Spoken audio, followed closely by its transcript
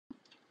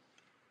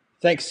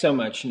Thanks so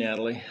much,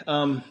 Natalie.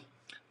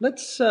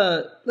 Let's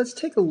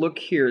take a look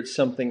here at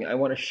something I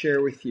want to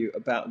share with you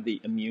about the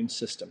immune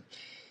system.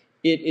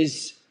 It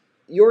is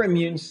your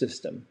immune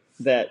system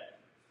that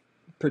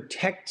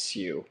protects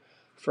you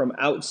from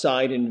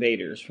outside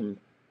invaders, from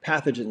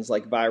pathogens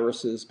like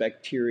viruses,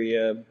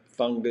 bacteria,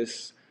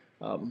 fungus,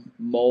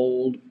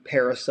 mold,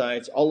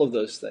 parasites, all of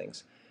those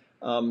things.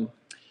 Um,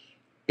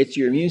 it's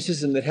your immune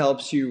system that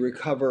helps you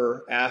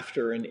recover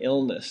after an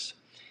illness.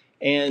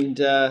 And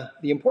the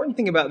important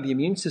thing about the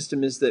immune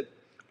system is that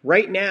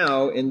right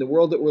now, in the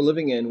world that we're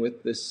living in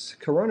with this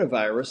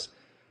coronavirus,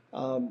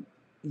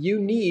 you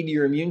need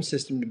your immune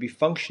system to be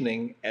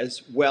functioning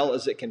as well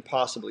as it can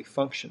possibly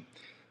function.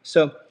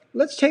 So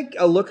let's take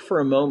a look for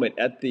a moment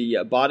at the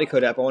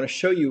BodyCode app. I want to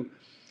show you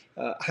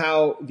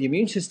how the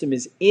immune system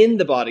is in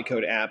the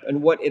BodyCode app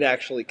and what it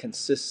actually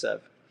consists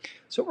of.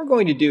 So what we're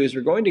going to do is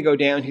we're going to go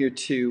down here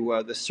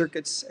to the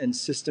Circuits and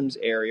Systems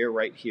area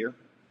right here.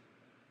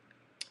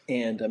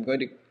 And I'm going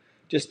to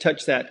just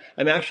touch that.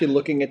 I'm actually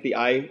looking at the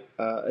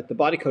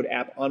BodyCode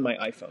app on my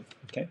iPhone.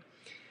 Okay,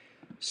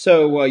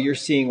 so you're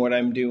seeing what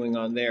I'm doing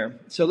on there.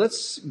 So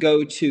let's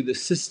go to the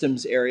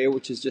Systems area,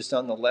 which is just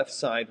on the left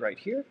side right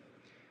here.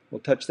 We'll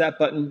touch that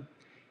button,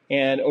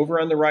 and over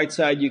on the right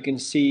side you can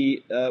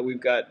see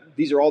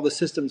these are all the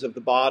systems of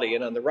the body,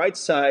 and on the right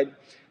side,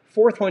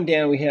 fourth one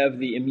down, we have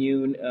the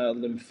immune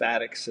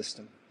lymphatic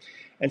system.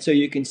 And so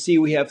you can see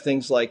we have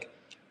things like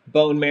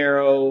bone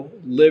marrow,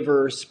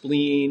 liver,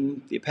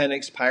 spleen, the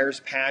appendix, Peyer's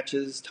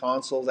patches,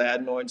 tonsils,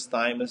 adenoids,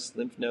 thymus,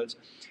 lymph nodes.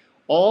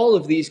 All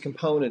of these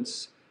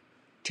components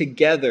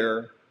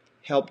together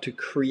help to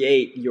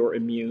create your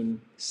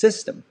immune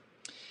system.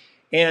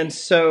 And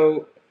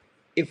so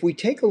if we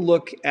take a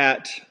look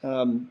at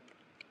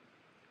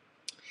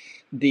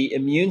the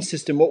immune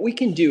system, what we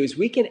can do is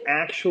we can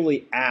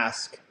actually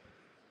ask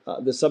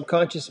the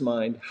subconscious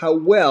mind how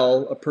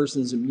well a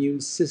person's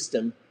immune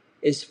system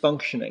is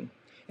functioning.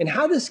 And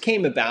how this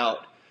came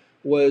about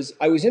was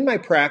I was in my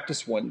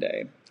practice one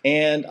day,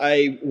 and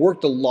I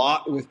worked a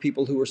lot with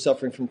people who were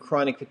suffering from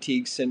chronic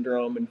fatigue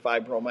syndrome and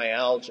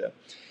fibromyalgia.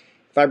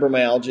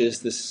 Fibromyalgia is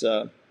this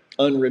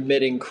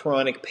unremitting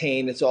chronic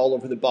pain that's all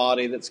over the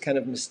body that's kind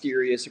of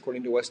mysterious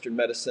according to Western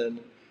medicine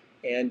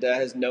and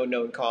has no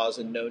known cause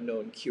and no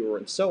known cure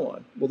and so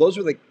on. Well, those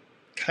were the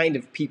kind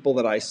of people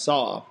that I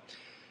saw,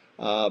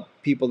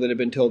 people that had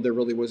been told there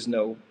really was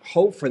no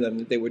hope for them,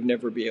 that they would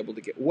never be able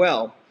to get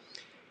well.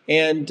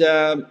 And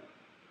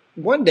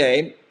one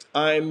day,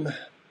 I'm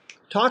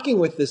talking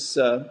with this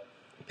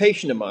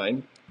patient of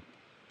mine,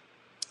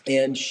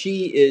 and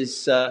she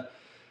is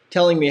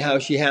telling me how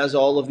she has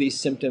all of these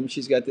symptoms.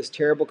 She's got this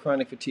terrible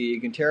chronic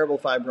fatigue and terrible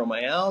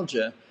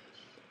fibromyalgia.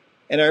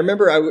 And I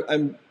remember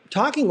I'm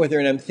talking with her,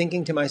 and I'm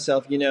thinking to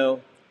myself, you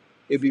know,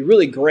 it'd be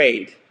really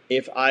great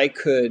if I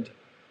could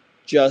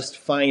just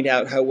find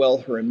out how well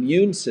her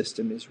immune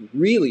system is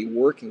really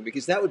working,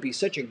 because that would be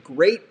such a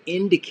great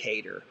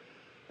indicator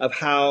of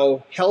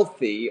how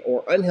healthy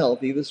or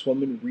unhealthy this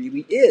woman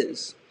really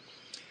is.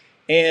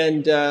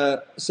 And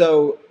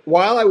so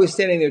while I was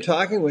standing there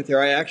talking with her,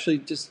 I actually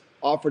just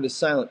offered a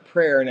silent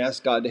prayer and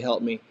asked God to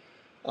help me.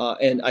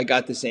 And I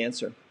got this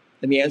answer.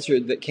 And the answer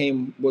that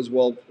came was,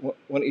 well, why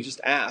don't you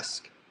just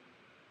ask?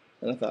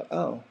 And I thought,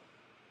 oh,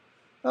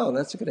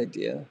 that's a good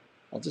idea.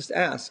 I'll just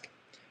ask.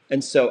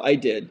 And so I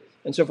did.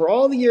 And so for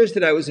all the years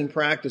that I was in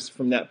practice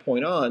from that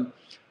point on,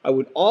 I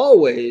would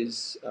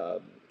always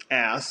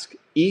ask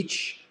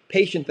each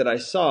patient that I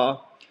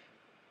saw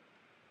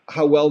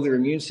how well their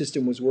immune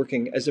system was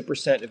working as a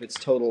percent of its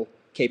total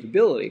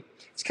capability.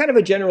 It's kind of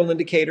a general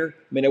indicator.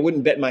 I mean, I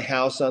wouldn't bet my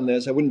house on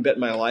this. I wouldn't bet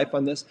my life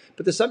on this.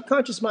 But the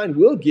subconscious mind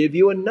will give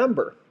you a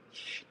number.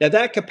 Now,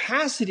 that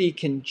capacity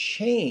can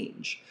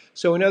change.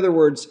 So in other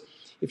words,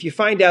 if you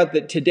find out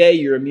that today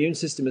your immune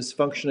system is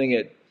functioning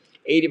at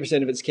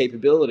 80% of its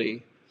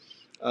capability,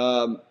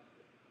 and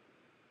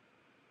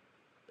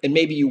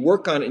maybe you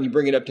work on it and you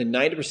bring it up to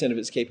 90% of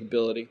its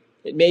capability,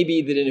 it may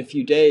be that in a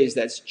few days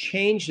that's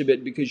changed a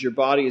bit because your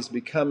body is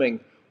becoming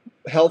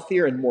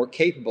healthier and more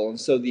capable, and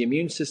so the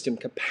immune system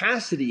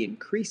capacity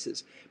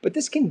increases. But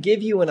this can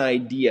give you an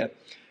idea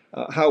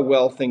how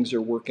well things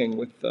are working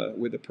with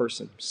a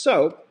person.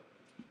 So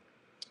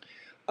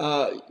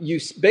you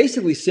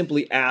basically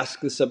simply ask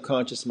the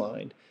subconscious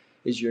mind,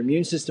 is your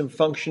immune system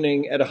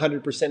functioning at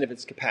 100% of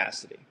its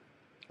capacity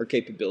or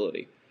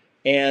capability?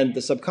 And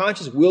the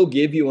subconscious will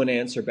give you an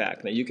answer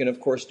back. Now, you can, of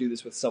course, do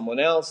this with someone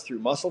else through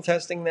muscle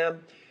testing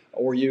them,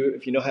 or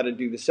if you know how to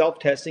do the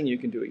self-testing, you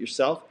can do it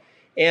yourself.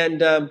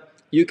 And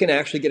you can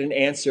actually get an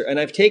answer.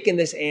 And I've taken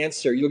this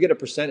answer, you'll get a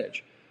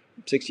percentage,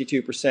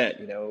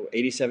 62%,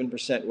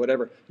 87%,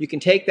 whatever. You can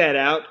take that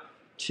out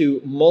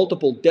to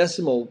multiple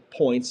decimal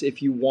points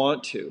if you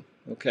want to,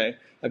 okay?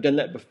 I've done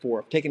that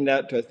before. I've taken it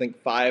out to, I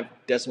think, 5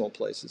 decimal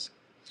places.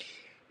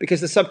 Because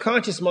the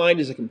subconscious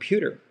mind is a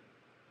computer.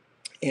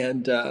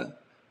 And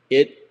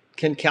it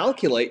can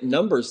calculate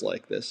numbers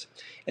like this.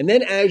 And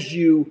then as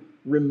you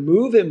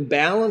remove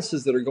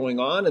imbalances that are going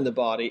on in the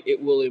body,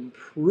 it will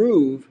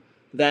improve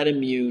that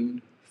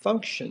immune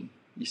function.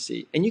 you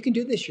see. And you can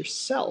do this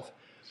yourself.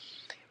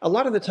 A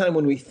lot of the time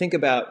when we think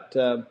about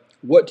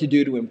what to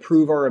do to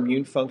improve our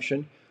immune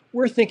function,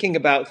 we're thinking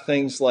about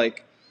things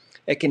like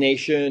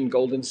echinacea and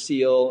golden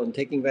seal and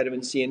taking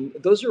vitamin C, and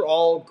those are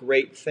all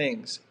great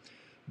things.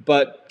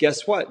 But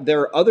guess what? There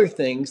are other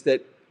things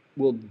that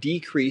will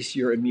decrease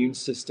your immune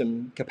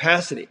system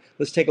capacity.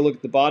 Let's take a look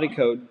at the body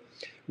code.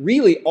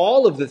 Really,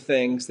 all of the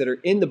things that are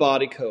in the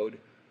body code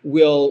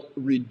will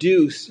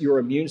reduce your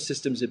immune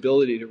system's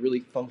ability to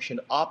really function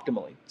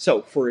optimally.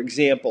 So, for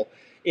example,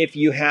 if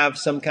you have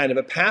some kind of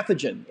a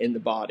pathogen in the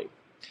body,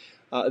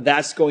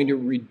 that's going to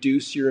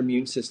reduce your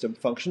immune system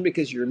function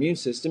because your immune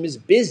system is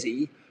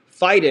busy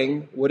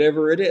fighting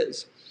whatever it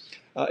is.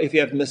 If you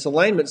have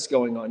misalignments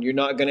going on, you're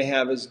not going to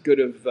have as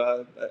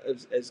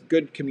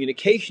good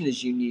communication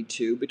as you need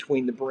to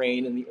between the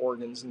brain and the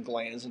organs and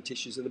glands and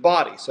tissues of the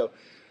body. So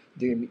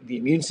the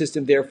immune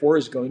system, therefore,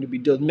 is going to be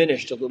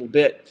diminished a little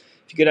bit.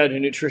 If you get out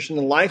of nutrition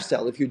and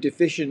lifestyle, if you're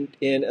deficient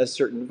in a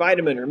certain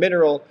vitamin or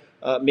mineral,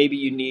 maybe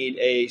you need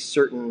a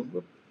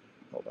certain,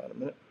 hold on a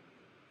minute.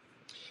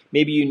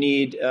 Maybe you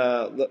need,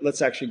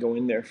 let's actually go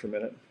in there for a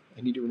minute.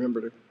 I need to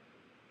remember to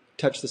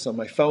touch this on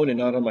my phone and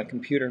not on my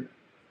computer.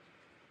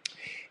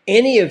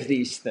 Any of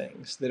these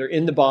things that are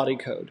in the body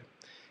code,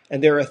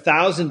 and there are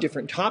 1,000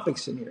 different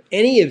topics in here,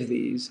 any of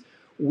these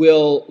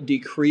will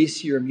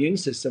decrease your immune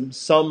system,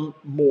 some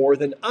more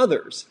than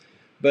others.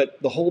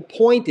 But the whole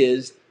point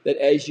is that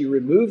as you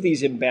remove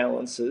these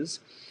imbalances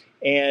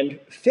and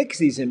fix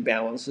these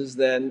imbalances,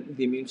 then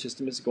the immune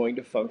system is going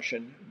to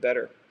function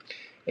better.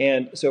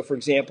 And so, for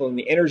example, in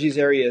the energies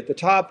area at the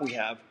top, we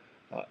have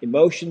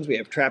emotions, we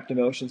have trapped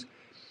emotions.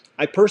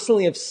 I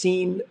personally have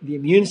seen the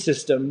immune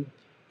system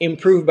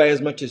improve by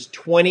as much as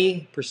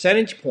 20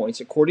 percentage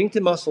points, according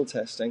to muscle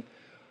testing,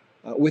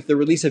 with the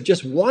release of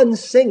just one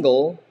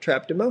single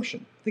trapped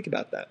emotion. Think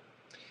about that.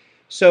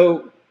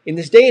 So in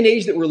this day and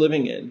age that we're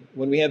living in,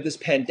 when we have this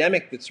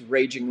pandemic that's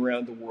raging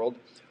around the world,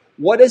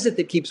 what is it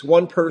that keeps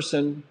one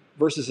person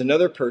versus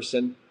another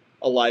person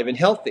alive and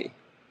healthy?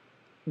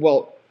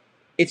 Well,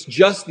 it's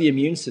just the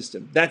immune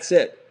system. That's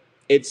it.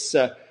 It's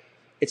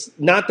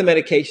not the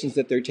medications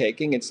that they're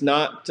taking. It's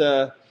not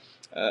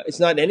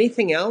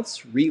anything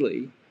else,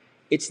 really.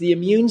 It's the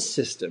immune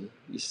system,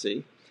 you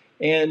see.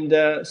 And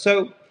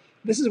so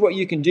this is what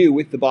you can do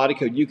with the body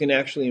code. You can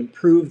actually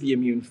improve the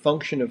immune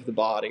function of the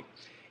body.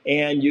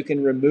 And you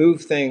can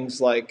remove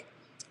things like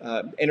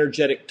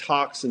energetic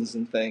toxins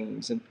and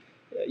things. And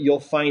you'll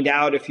find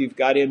out if you've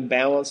got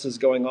imbalances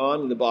going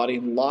on in the body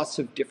in lots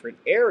of different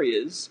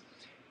areas.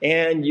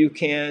 And you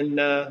can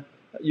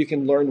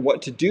learn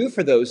what to do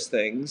for those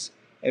things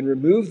and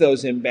remove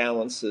those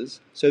imbalances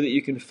so that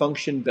you can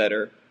function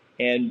better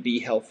and be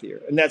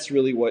healthier. And that's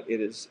really what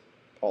it is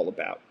all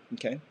about,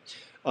 okay?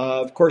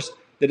 Of course,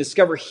 the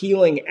Discover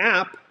Healing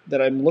app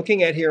that I'm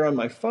looking at here on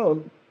my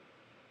phone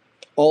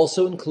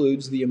also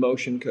includes the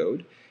emotion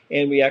code.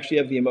 And we actually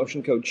have the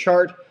emotion code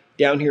chart.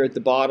 Down here at the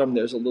bottom,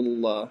 there's a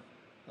little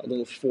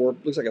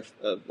looks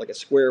like a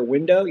square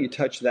window. You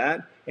touch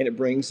that, and it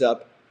brings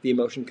up the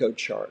emotion code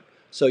chart.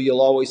 So you'll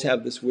always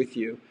have this with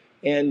you.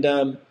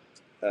 And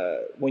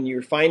when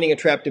you're finding a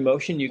trapped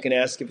emotion, you can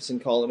ask if it's in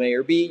column A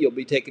or B. You'll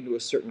be taken to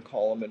a certain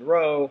column and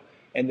row,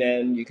 and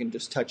then you can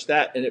just touch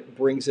that, and it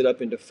brings it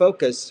up into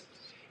focus.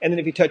 And then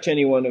if you touch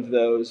any one of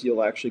those,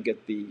 you'll actually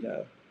get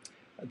the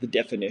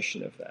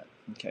definition of that.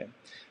 Okay.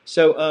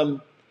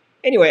 So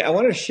anyway, I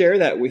wanted to share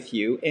that with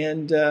you.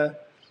 And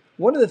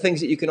one of the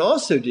things that you can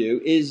also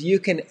do is you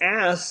can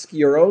ask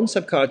your own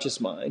subconscious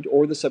mind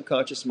or the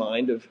subconscious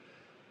mind of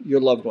your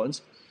loved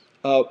ones,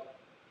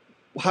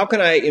 how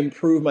can I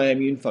improve my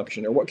immune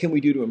function, or what can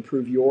we do to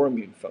improve your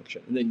immune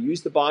function? And then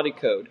use the body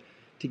code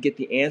to get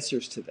the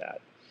answers to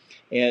that.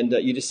 And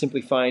you just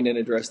simply find and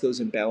address those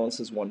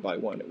imbalances one by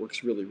one. It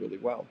works really, really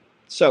well.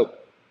 So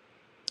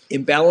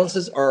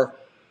imbalances are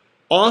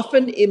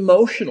often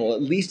emotional,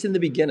 at least in the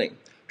beginning.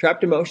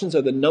 Trapped emotions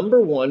are the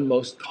 #1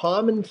 most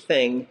common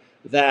thing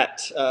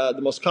that,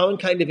 the most common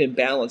kind of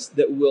imbalance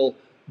that will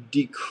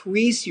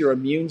decrease your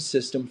immune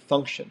system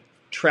function.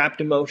 Trapped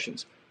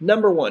emotions.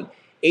 #1.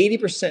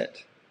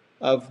 80%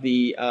 of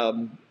the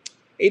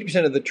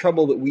 80% of the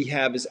trouble that we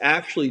have is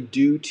actually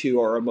due to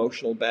our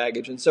emotional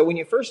baggage. And so when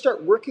you first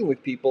start working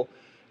with people,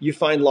 you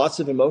find lots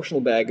of emotional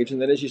baggage,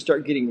 and then as you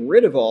start getting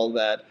rid of all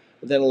that,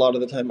 then a lot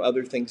of the time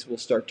other things will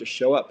start to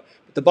show up.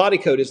 But the body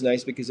code is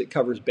nice because it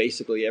covers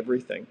basically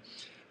everything.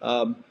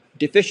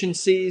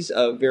 Deficiencies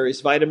of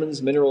various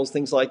vitamins, minerals,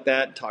 things like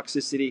that,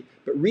 toxicity,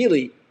 but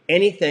really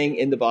anything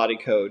in the body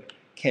code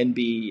can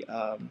be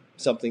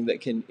something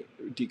that can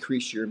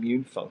decrease your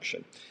immune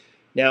function.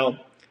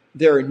 Now,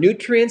 there are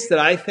nutrients that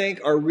I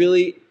think are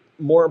really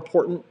more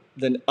important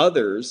than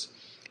others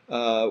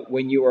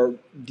when you are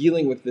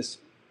dealing with this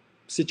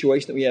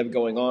situation that we have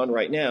going on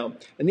right now.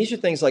 And these are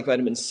things like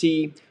vitamin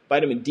C,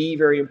 vitamin D,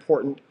 very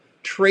important,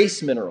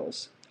 trace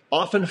minerals,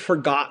 often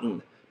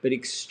forgotten, but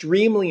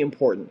extremely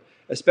important,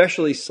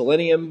 especially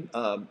selenium,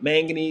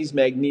 manganese,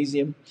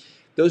 magnesium.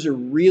 Those are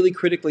really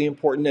critically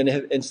important,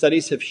 and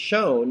studies have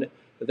shown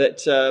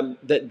that,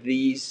 that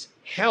these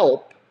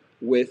help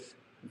with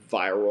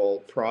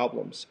viral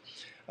problems.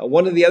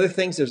 One of the other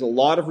things, there's a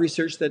lot of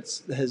research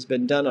that has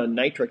been done on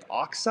nitric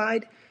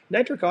oxide.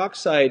 Nitric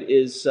oxide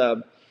is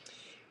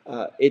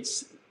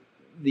it's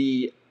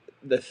the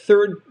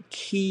third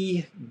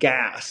key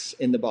gas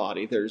in the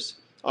body. There's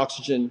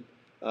oxygen,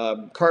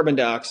 carbon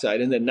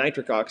dioxide, and then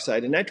nitric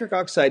oxide. And nitric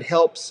oxide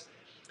helps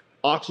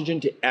oxygen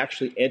to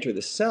actually enter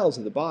the cells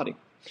of the body.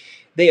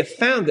 They have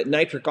found that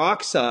nitric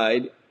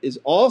oxide is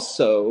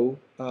also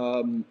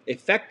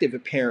effective,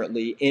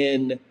 apparently,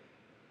 in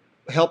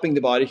helping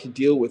the body to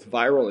deal with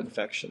viral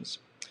infections,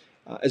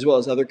 as well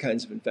as other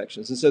kinds of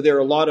infections. And so there are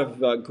a lot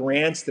of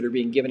grants that are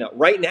being given out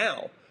right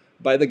now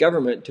by the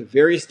government to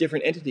various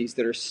different entities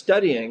that are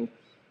studying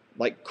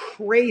like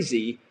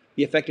crazy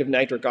the effect of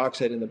nitric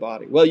oxide in the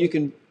body. Well, you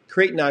can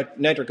create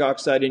nitric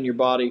oxide in your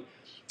body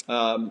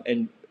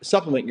and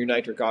supplement your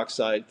nitric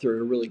oxide through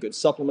a really good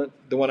supplement.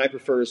 The one I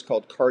prefer is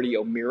called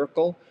Cardio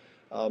Miracle.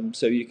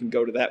 So you can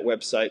go to that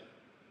website.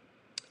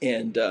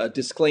 And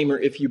disclaimer,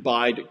 if you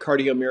buy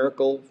Cardio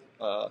Miracle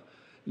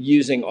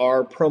using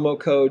our promo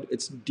code,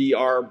 it's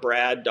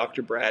DRBRAD,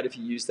 Dr. Brad. If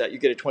you use that, you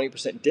get a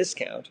 20%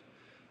 discount.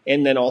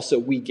 And then also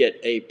we get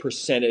a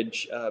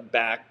percentage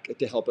back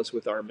to help us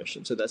with our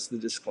mission. So that's the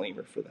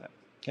disclaimer for that.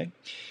 Okay.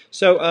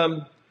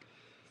 So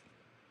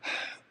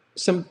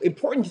some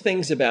important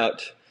things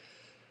about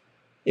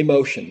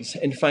emotions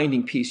and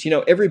finding peace. You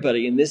know,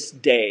 everybody in this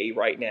day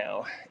right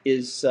now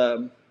is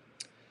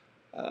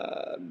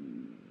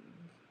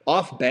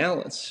off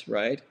balance,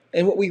 right?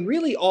 And what we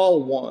really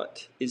all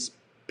want is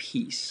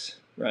peace,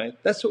 right?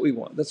 That's what we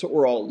want. That's what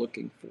we're all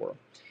looking for.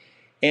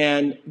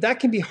 And that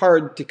can be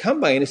hard to come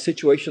by in a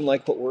situation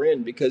like what we're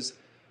in, because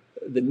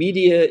the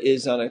media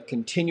is on a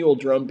continual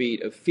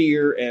drumbeat of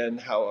fear and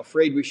how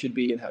afraid we should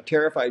be and how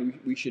terrified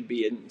we should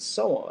be and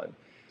so on.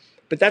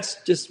 But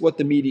that's just what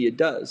the media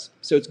does.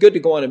 So it's good to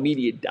go on a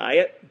media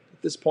diet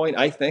at this point,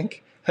 I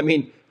think. I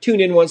mean, tune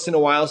in once in a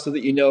while so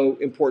that you know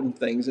important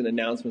things and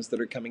announcements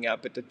that are coming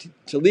out. But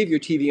to leave your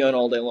TV on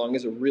all day long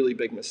is a really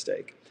big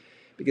mistake,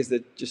 because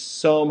there's just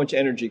so much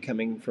energy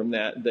coming from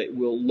that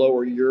will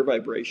lower your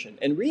vibration.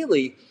 And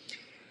really,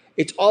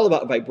 it's all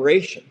about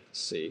vibration,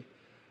 see.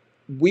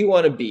 We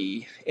want to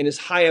be in as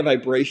high a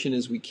vibration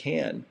as we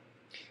can.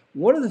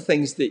 One of the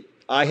things that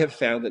I have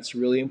found that's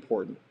really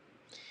important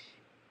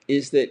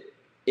is that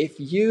if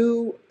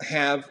you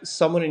have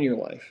someone in your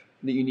life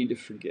that you need to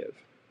forgive,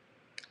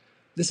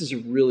 this is a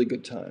really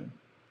good time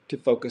to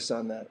focus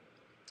on that.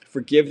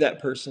 Forgive that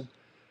person.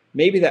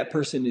 Maybe that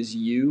person is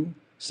you.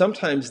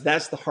 Sometimes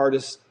that's the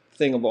hardest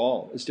thing of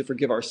all, is to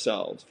forgive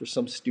ourselves for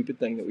some stupid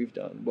thing that we've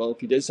done. Well,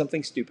 if you did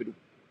something stupid,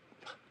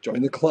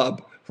 join the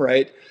club,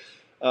 right?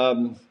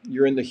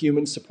 You're in the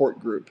human support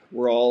group.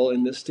 We're all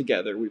in this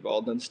together. We've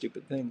all done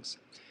stupid things.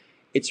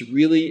 It's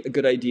really a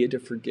good idea to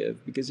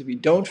forgive, because if you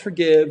don't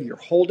forgive, you're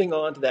holding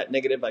on to that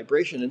negative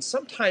vibration. And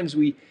sometimes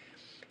we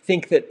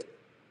think that,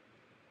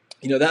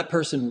 you know, that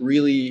person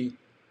really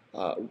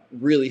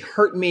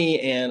hurt me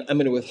and I'm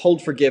going to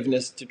withhold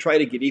forgiveness to try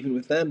to get even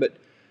with them. But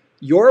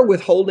your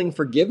withholding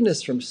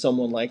forgiveness from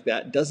someone like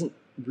that doesn't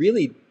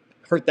really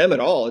hurt them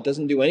at all. It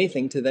doesn't do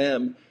anything to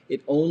them.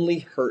 It only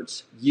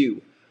hurts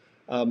you.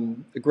 A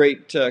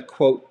great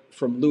quote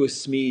from Lewis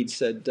Smead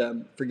said,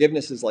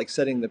 forgiveness is like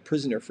setting the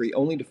prisoner free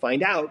only to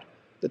find out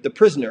that the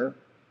prisoner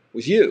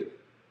was you,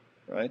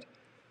 right?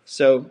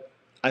 So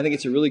I think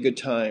it's a really good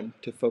time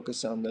to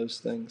focus on those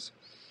things.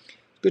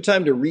 Good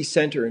time to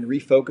recenter and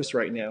refocus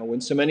right now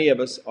when so many of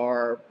us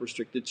are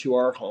restricted to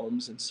our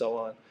homes and so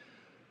on,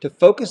 to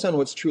focus on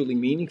what's truly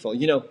meaningful.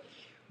 You know,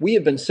 we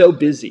have been so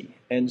busy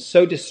and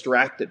so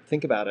distracted,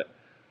 think about it,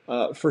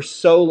 for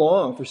so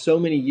long, for so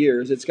many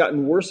years. It's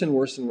gotten worse and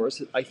worse and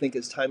worse, I think,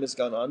 as time has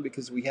gone on,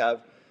 because we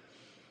have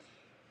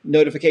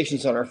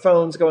notifications on our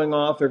phones going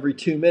off every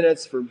 2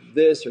 minutes for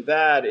this or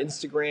that,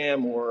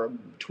 Instagram or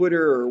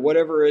Twitter or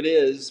whatever it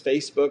is,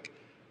 Facebook,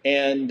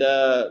 and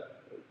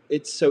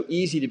it's so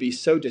easy to be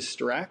so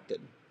distracted.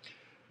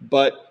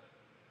 But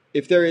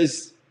if there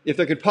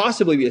could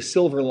possibly be a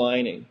silver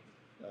lining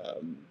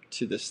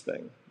to this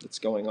thing that's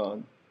going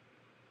on,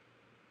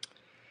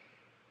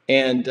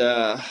 and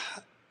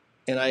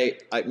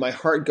my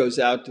heart goes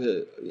out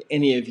to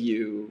any of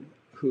you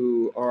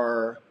who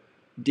are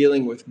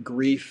dealing with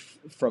grief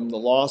from the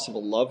loss of a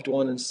loved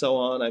one and so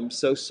on. I'm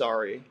so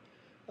sorry.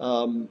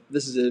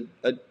 This is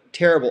a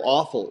terrible,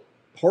 awful,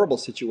 horrible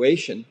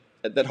situation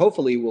that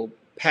hopefully will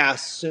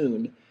pass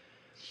soon.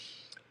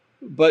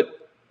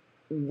 But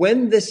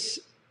when this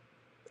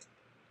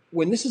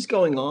is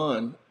going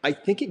on, I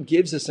think it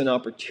gives us an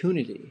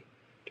opportunity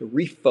to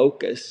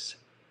refocus.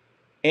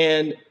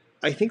 And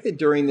I think that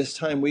during this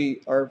time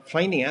we are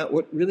finding out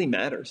what really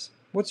matters,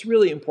 what's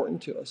really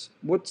important to us,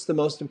 what's the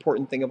most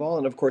important thing of all.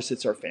 And of course,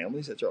 it's our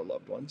families, it's our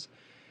loved ones.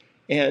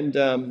 And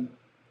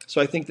so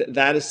I think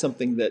that is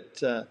something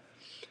that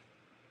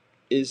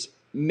is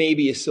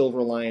maybe a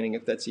silver lining,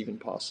 if that's even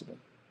possible.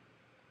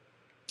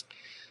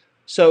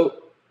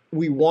 So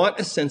we want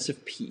a sense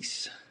of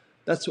peace.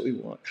 That's what we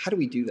want. How do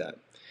we do that?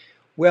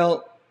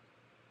 Well,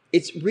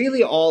 it's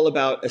really all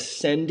about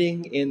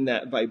ascending in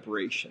that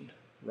vibration,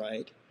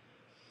 right?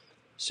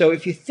 So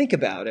if you think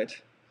about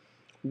it,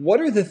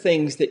 what are the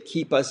things that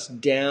keep us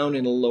down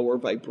in a lower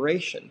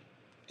vibration?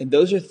 And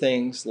those are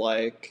things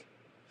like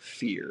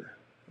fear,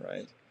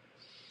 right?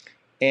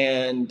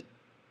 And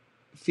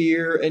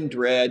fear and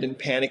dread and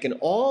panic and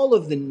all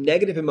of the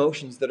negative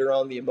emotions that are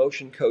on the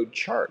emotion code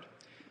chart.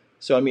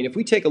 So, I mean, if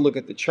we take a look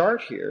at the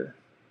chart here,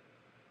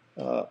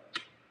 look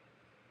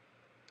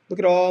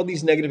at all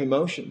these negative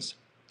emotions.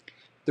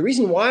 The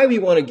reason why we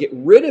want to get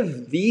rid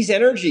of these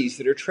energies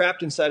that are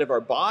trapped inside of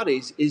our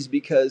bodies is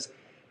because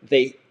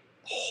they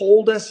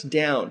hold us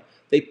down.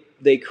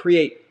 They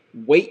create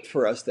weight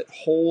for us that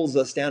holds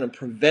us down and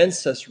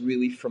prevents us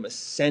really from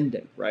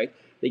ascending, right?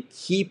 They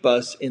keep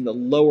us in the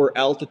lower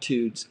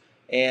altitudes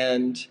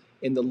and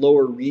in the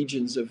lower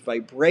regions of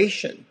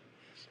vibration.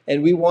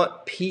 And we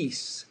want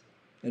peace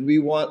and we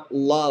want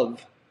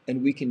love,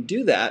 and we can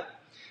do that.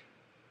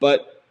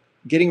 But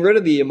getting rid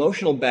of the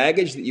emotional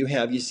baggage that you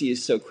have, you see,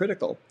 is so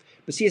critical.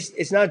 But see,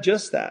 it's not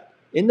just that.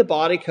 In the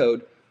body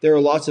code, there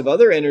are lots of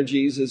other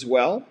energies as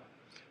well.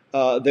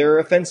 There are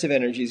offensive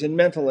energies and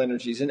mental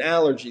energies and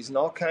allergies and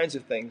all kinds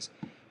of things.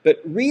 But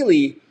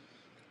really,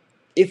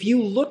 if you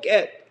look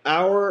at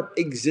our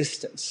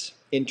existence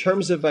in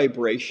terms of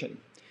vibration,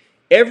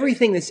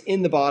 everything that's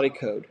in the body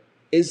code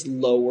is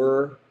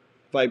lower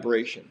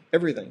vibration.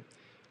 Everything.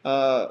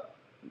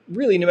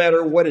 Really, no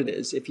matter what it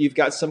is. If you've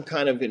got some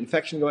kind of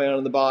infection going on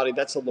in the body,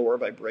 that's a lower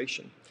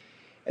vibration.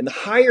 And the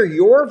higher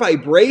your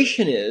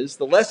vibration is,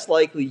 the less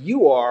likely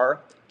you are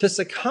to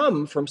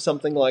succumb from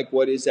something like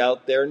what is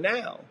out there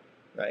now,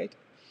 right?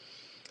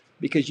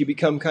 Because you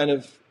become kind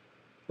of,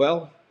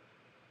 well,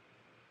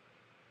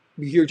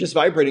 you're just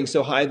vibrating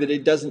so high that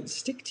it doesn't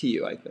stick to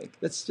you, I think.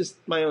 That's just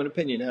my own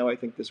opinion, how I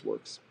think this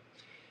works.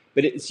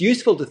 But it's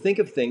useful to think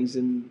of things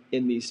in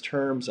these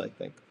terms, I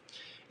think.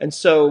 And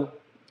so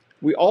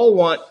we all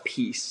want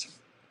peace.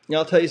 Now,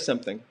 I'll tell you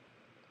something.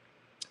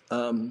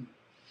 I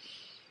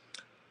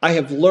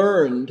have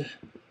learned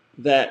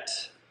that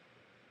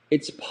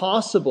it's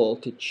possible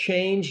to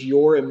change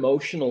your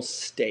emotional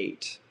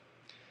state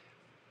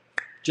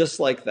just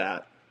like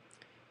that.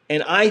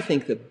 And I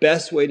think the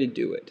best way to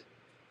do it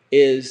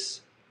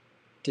is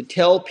to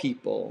tell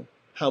people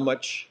how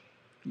much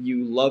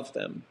you love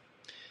them.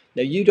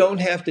 Now, you don't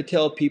have to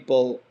tell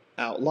people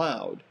out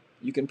loud.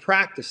 You can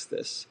practice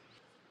this.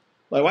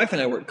 My wife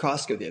and I were at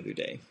Costco the other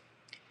day,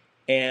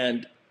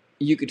 and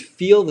you could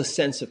feel the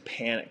sense of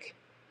panic.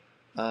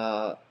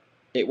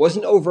 It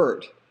wasn't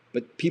overt,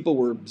 but people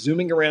were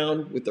zooming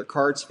around with their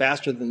carts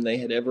faster than they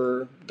had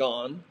ever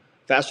gone,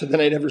 faster than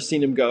I'd ever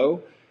seen them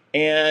go.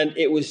 And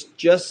it was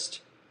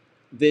just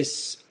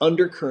this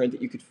undercurrent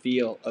that you could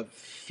feel of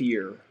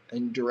fear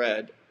and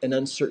dread and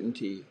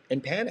uncertainty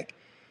and panic.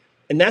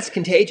 And that's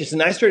contagious.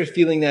 And I started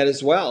feeling that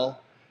as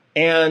well.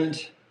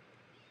 And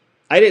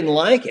I didn't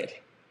like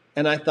it.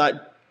 And I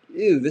thought,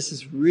 ew, this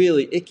is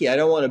really icky. I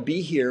don't want to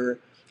be here.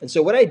 And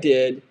so what I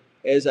did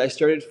is I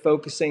started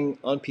focusing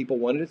on people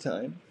one at a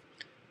time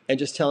and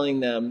just telling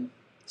them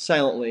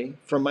silently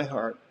from my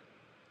heart,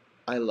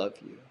 I love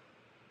you.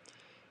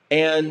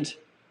 And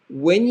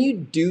when you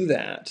do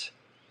that,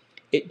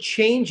 it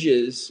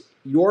changes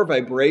your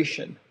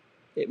vibration.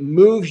 It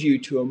moves you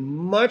to a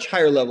much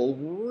higher level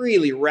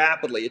really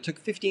rapidly. It took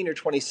 15 or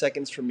 20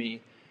 seconds for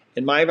me,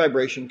 and my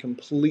vibration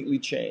completely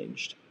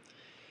changed.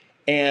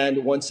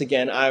 And once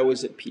again, I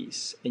was at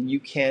peace. And you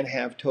can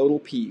have total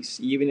peace,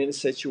 even in a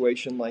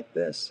situation like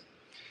this.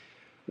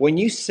 When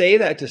you say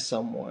that to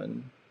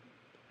someone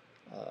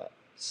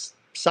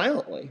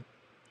silently,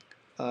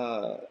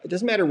 it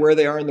doesn't matter where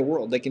they are in the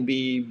world. They can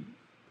be,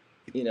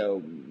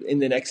 in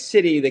the next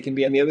city. They can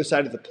be on the other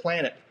side of the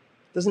planet.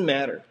 It doesn't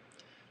matter.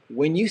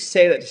 When you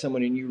say that to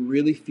someone and you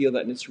really feel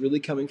that and it's really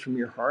coming from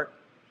your heart,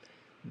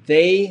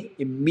 they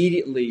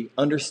immediately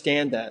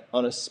understand that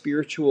on a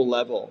spiritual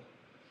level.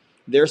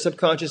 Their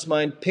subconscious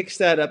mind picks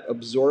that up,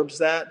 absorbs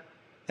that,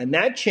 and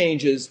that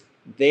changes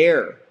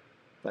their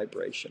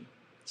vibration.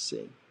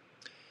 See.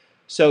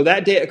 So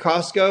that day at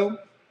Costco,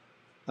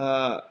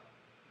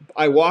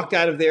 I walked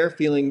out of there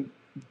feeling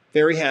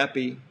very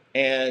happy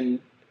and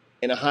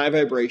in a high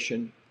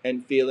vibration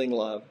and feeling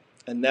love.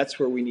 And that's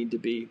where we need to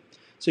be.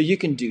 So you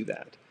can do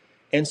that.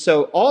 And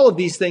so all of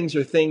these things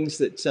are things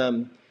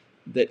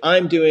that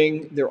I'm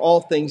doing. They're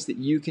all things that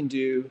you can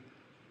do.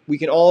 We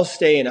can all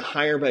stay in a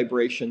higher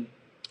vibration.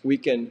 We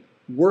can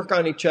work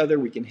on each other.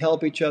 We can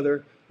help each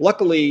other.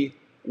 Luckily,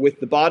 with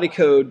the body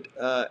code,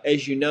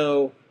 as you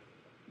know,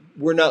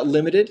 we're not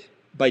limited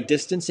by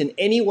distance in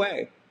any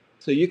way.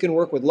 So you can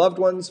work with loved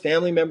ones,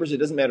 family members. It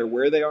doesn't matter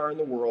where they are in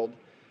the world.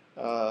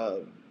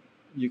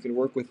 You can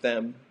work with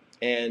them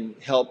and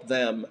help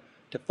them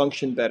to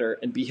function better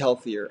and be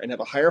healthier and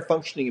have a higher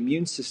functioning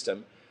immune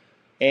system.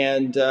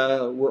 And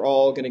we're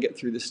all going to get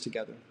through this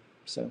together.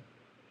 So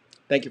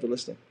thank you for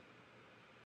listening.